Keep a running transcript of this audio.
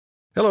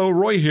Hello,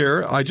 Roy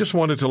here. I just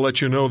wanted to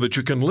let you know that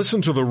you can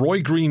listen to The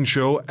Roy Green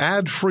Show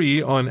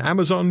ad-free on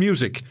Amazon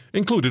Music,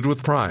 included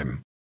with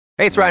Prime.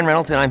 Hey, it's Ryan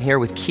Reynolds, and I'm here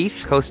with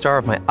Keith, co-star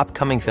of my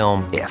upcoming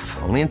film, If,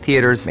 only in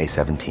theaters May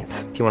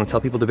 17th. Do you want to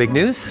tell people the big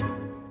news?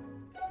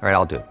 All right,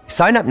 I'll do it.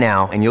 Sign up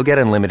now and you'll get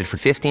unlimited for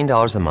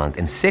 $15 a month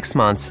and 6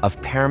 months of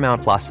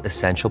Paramount Plus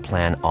Essential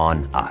Plan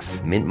on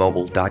us.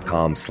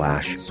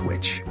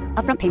 MintMobile.com/switch.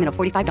 Upfront payment of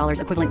 $45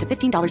 equivalent to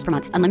 $15 per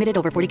month. Unlimited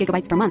over 40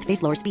 gigabytes per month.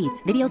 Face lower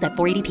speeds. Videos at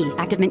 480p.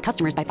 Active Mint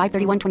customers by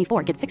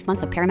 531.24 get 6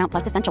 months of Paramount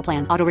Plus Essential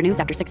Plan. Auto renews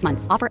after 6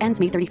 months. Offer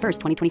ends May 31st,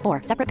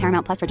 2024. Separate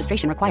Paramount Plus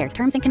registration required.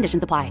 Terms and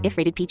conditions apply if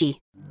rated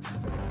PG.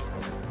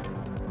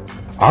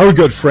 Our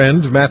good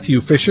friend Matthew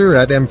Fisher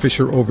at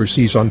MFisher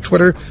Overseas on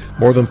Twitter,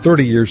 more than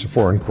 30 years a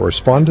foreign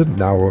correspondent,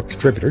 now a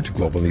contributor to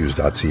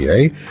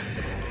globalnews.ca.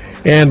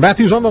 And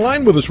Matthew's on the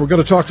line with us. We're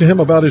going to talk to him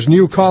about his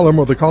new column,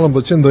 or the column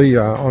that's in the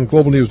on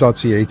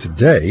globalnews.ca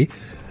today.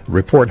 The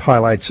report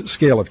highlights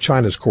scale of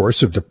China's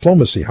course of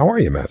diplomacy. How are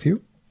you,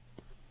 Matthew?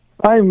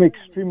 I'm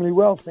extremely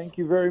well. Thank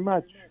you very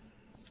much.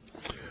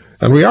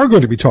 And we are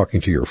going to be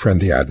talking to your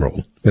friend, the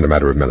Admiral, in a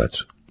matter of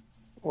minutes.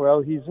 Well,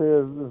 he's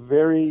a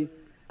very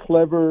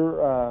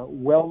clever,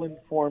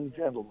 well-informed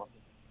gentleman.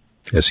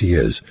 Yes, he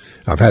is.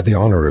 I've had the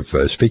honor of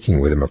speaking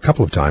with him a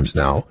couple of times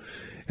now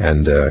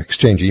and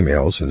exchange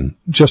emails, and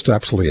just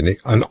absolutely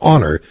an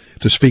honor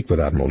to speak with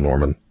Admiral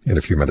Norman in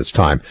a few minutes'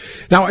 time.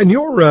 Now, in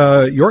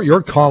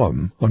your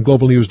column on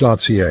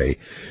globalnews.ca,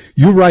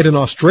 you write an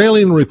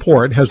Australian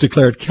report has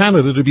declared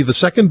Canada to be the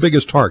second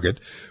biggest target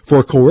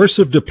for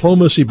coercive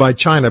diplomacy by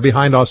China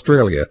behind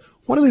Australia.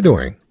 What are they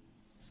doing?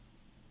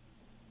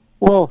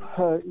 Well,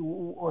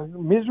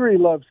 misery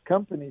loves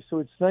company, so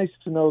it's nice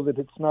to know that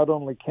it's not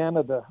only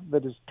Canada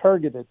that is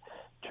targeted.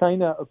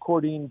 China,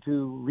 according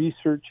to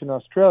research in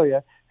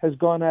Australia, has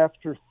gone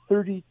after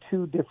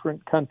 32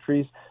 different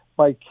countries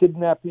by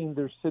kidnapping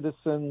their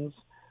citizens,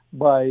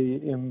 by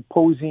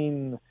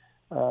imposing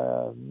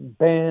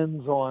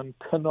bans on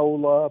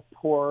canola,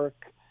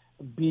 pork,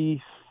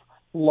 beef,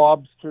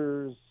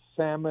 lobsters,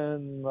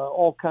 salmon,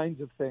 all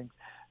kinds of things.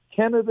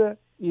 Canada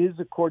is,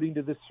 according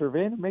to this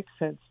survey, and it makes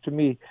sense to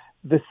me,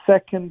 the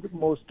second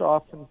most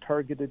often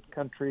targeted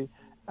country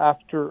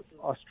after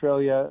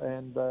Australia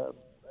and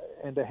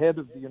ahead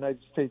of the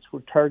United States.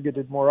 Were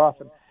targeted more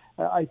often.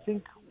 I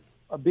think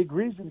a big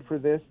reason for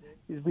this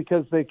is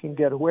because they can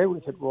get away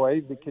with it,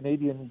 Roy. The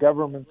Canadian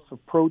government's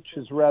approach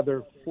is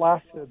rather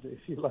flaccid,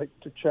 if you like,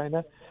 to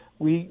China.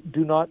 We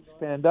do not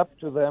stand up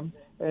to them.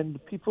 And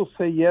people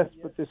say, yes,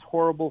 but this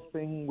horrible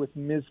thing with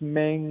Ms.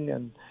 Meng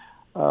and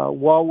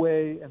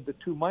Huawei and the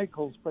two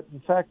Michaels, but in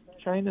fact,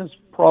 China's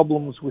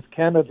problems with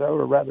Canada,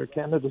 or rather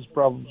Canada's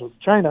problems with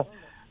China,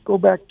 go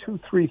back 2,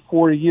 3,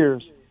 4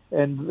 years.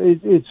 And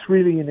it's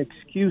really an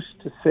excuse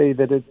to say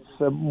that it's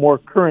more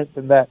current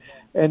than that.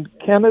 And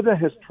Canada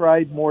has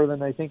tried more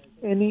than I think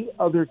any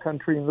other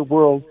country in the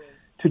world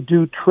to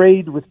do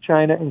trade with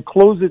China and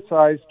close its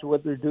eyes to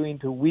what they're doing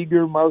to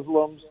Uyghur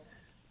Muslims,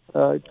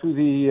 to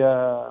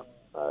the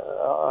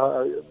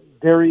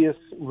various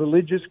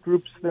religious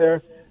groups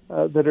there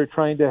that are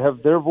trying to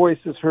have their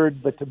voices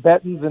heard, the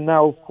Tibetans, and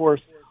now, of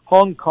course,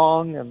 Hong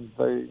Kong and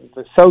the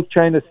South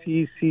China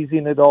Sea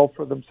seizing it all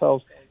for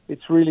themselves.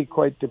 It's really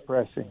quite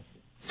depressing.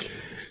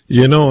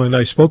 You know, and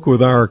I spoke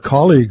with our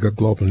colleague at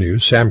Global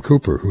News, Sam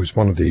Cooper, who's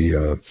one of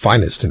the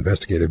finest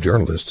investigative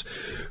journalists,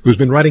 who's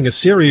been writing a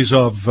series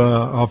of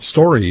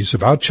stories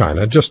about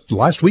China. Just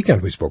last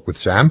weekend we spoke with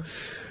Sam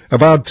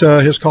about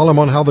his column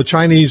on how the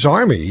Chinese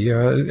army,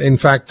 in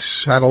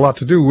fact, had a lot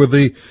to do with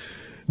the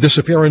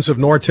disappearance of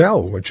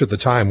Nortel, which at the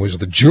time was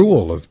the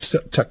jewel of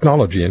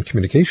technology and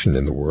communication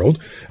in the world.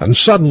 And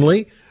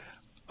suddenly,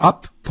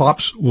 up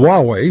pops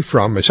Huawei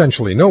from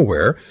essentially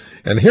nowhere.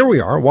 And here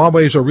we are.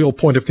 Huawei is a real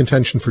point of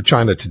contention for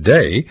China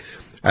today,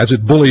 as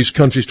it bullies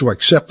countries to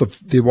accept the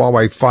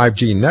Huawei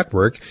 5G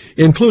network,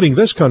 including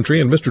this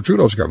country. And Mr.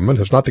 Trudeau's government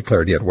has not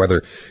declared yet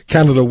whether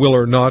Canada will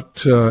or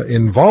not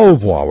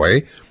involve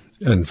Huawei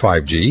in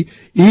 5G,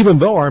 even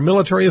though our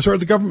military has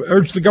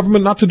urged the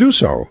government not to do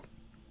so.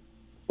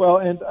 Well,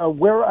 and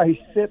where I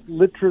sit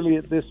literally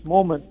at this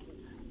moment,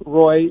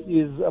 Roy,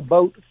 is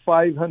about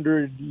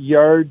 500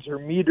 yards or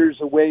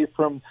meters away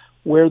from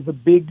where the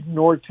big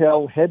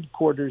Nortel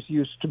headquarters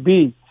used to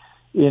be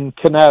in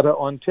Canada,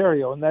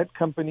 Ontario. And that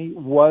company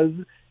was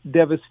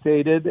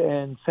devastated,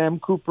 and Sam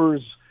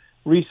Cooper's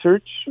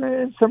research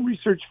and some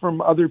research from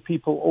other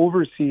people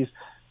overseas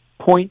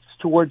points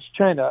towards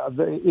China.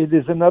 It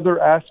is another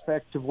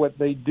aspect of what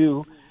they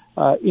do.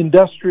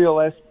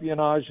 Industrial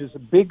espionage is a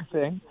big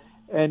thing.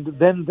 And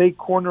then they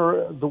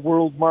corner the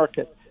world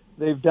market.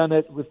 They've done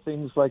it with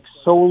things like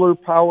solar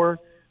power.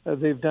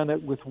 They've done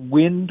it with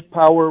wind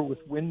power,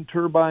 with wind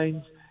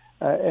turbines.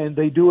 And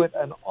they do it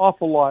an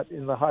awful lot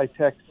in the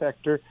high-tech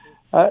sector.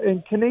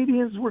 And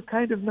Canadians were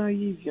kind of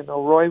naive, you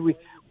know, Roy.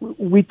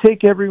 We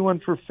take everyone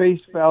for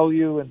face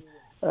value and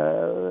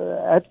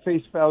at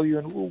face value,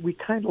 and we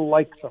kind of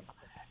like them.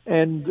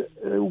 And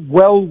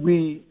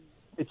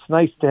it's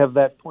nice to have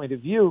that point of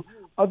view.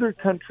 Other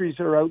countries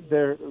are out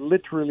there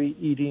literally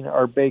eating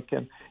our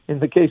bacon. in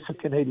the case of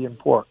Canadian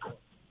pork.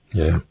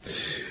 Yeah.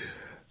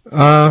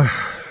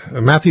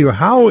 Matthew,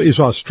 how is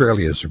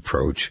Australia's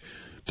approach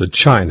to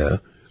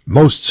China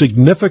most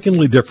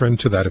significantly different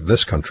to that of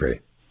this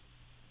country?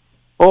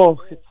 Oh,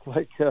 it's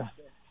like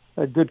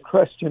a good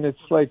question.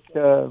 It's like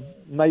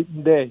night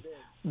and day.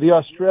 The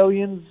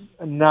Australians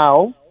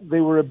now,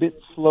 they were a bit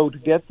slow to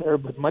get there,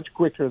 but much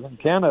quicker than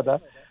Canada.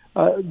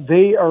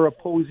 They are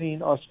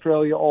opposing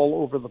Australia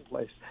all over the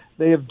place.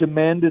 They have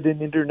demanded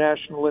an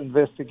international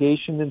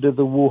investigation into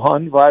the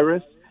Wuhan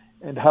virus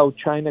and how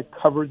China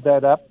covered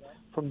that up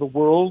from the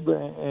world.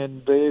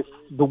 And if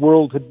the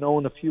world had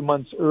known a few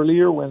months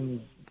earlier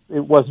when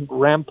it wasn't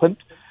rampant,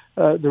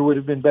 there would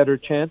have been better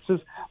chances.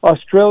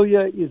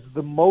 Australia is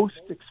the most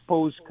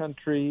exposed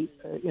country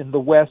in the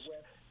West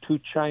to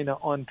China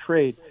on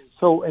trade.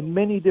 So in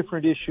many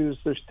different issues,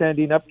 they're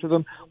standing up to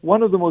them.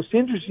 One of the most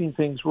interesting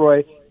things,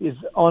 Roy, is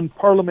on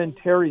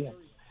parliamentarians.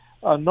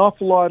 An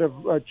awful lot of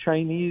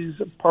Chinese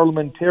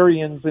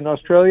parliamentarians in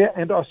Australia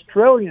and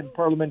Australian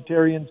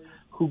parliamentarians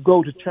who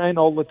go to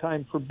China all the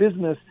time for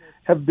business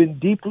have been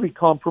deeply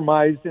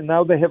compromised, and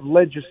now they have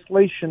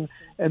legislation,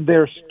 and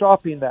they're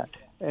stopping that.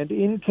 And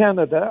in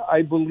Canada,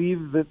 I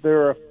believe that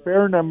there are a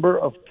fair number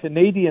of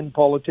Canadian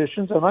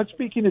politicians. I'm not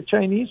speaking of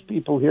Chinese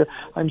people here.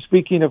 I'm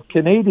speaking of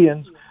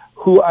Canadians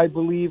who I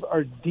believe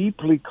are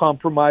deeply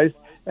compromised.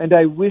 And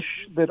I wish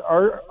that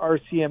our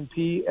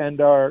RCMP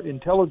and our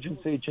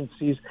intelligence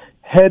agencies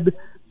had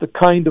the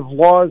kind of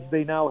laws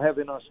they now have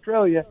in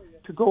Australia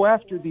to go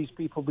after these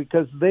people,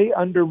 because they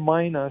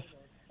undermine us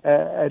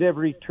at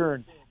every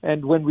turn.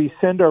 And when we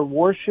send our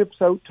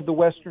warships out to the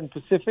Western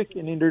Pacific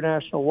in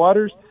international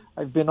waters,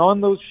 I've been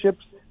on those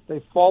ships.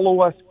 They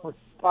follow us for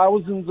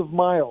thousands of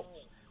miles,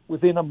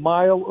 within a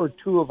mile or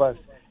two of us.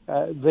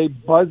 They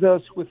buzz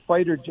us with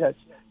fighter jets.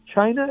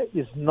 China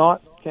is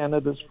not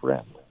Canada's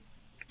friend.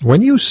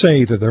 When you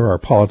say that there are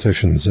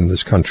politicians in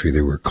this country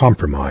that were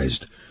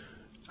compromised,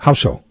 how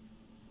so?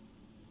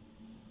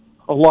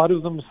 A lot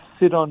of them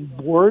sit on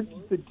boards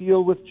that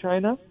deal with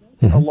China.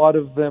 Mm-hmm. A lot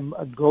of them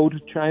go to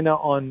China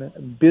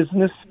on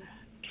business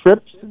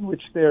trips in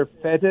which they're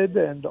feted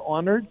and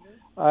honored.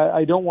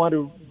 I don't want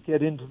to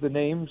get into the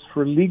names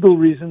for legal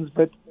reasons,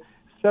 but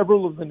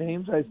several of the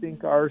names I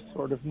think are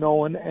sort of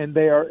known, and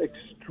they are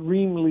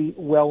extremely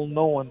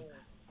well-known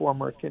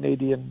former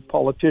Canadian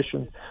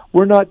politicians.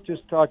 We're not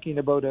just talking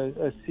about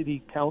a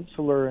city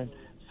councillor in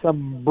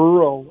some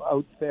borough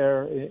out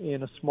there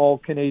in a small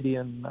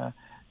Canadian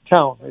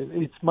town.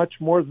 It's much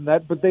more than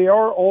that, but they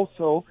are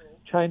also,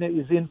 China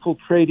is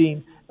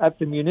infiltrating at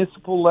the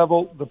municipal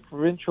level, the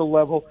provincial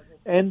level,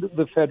 and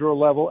the federal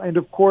level, and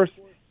of course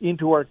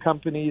into our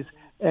companies,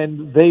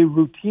 and they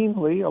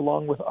routinely,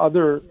 along with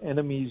other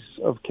enemies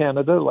of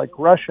Canada like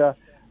Russia,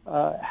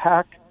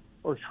 hack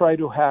or try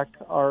to hack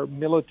our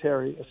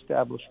military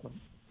establishment.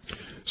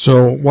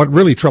 So what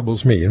really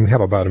troubles me, and we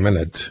have about a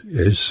minute,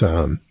 is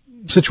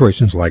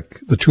situations like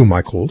the two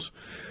Michaels,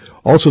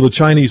 also the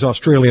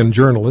Chinese-Australian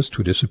journalist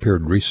who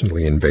disappeared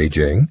recently in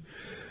Beijing.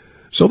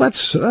 So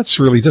that's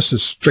really just a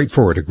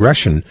straightforward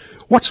aggression.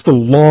 What's the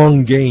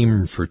long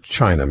game for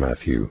China,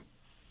 Matthew?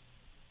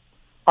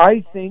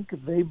 I think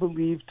they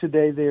believe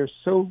today they are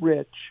so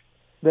rich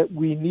that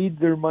we need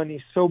their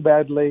money so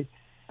badly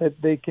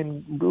that they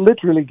can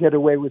literally get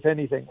away with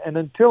anything. And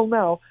until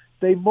now,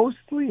 they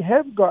mostly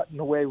have gotten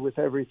away with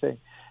everything.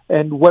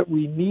 And what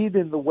we need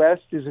in the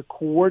West is a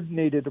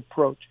coordinated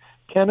approach.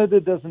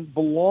 Canada doesn't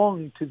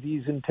belong to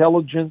these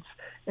intelligence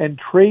and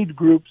trade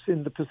groups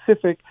in the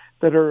Pacific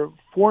that are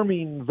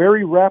forming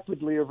very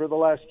rapidly over the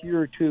last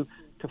year or two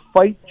to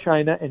fight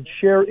China and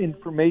share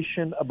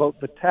information about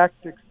the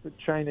tactics that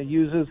China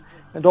uses,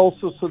 and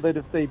also so that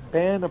if they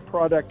ban a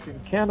product in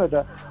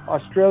Canada,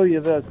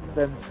 Australia does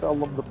then sell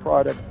them the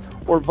product,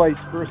 or vice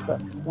versa.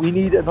 We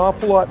need an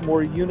awful lot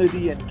more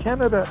unity, and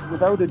Canada,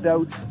 without a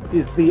doubt,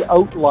 is the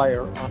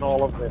outlier on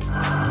all of this.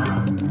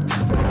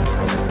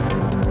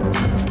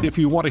 If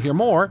you want to hear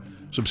more,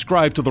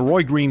 subscribe to The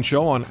Roy Green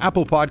Show on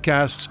Apple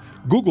Podcasts,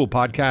 Google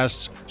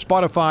Podcasts,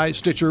 Spotify,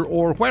 Stitcher,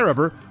 or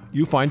wherever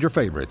you find your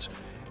favorites.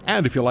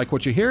 And if you like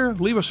what you hear,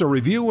 leave us a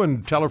review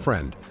and tell a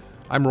friend.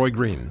 I'm Roy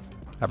Green.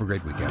 Have a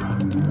great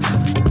weekend.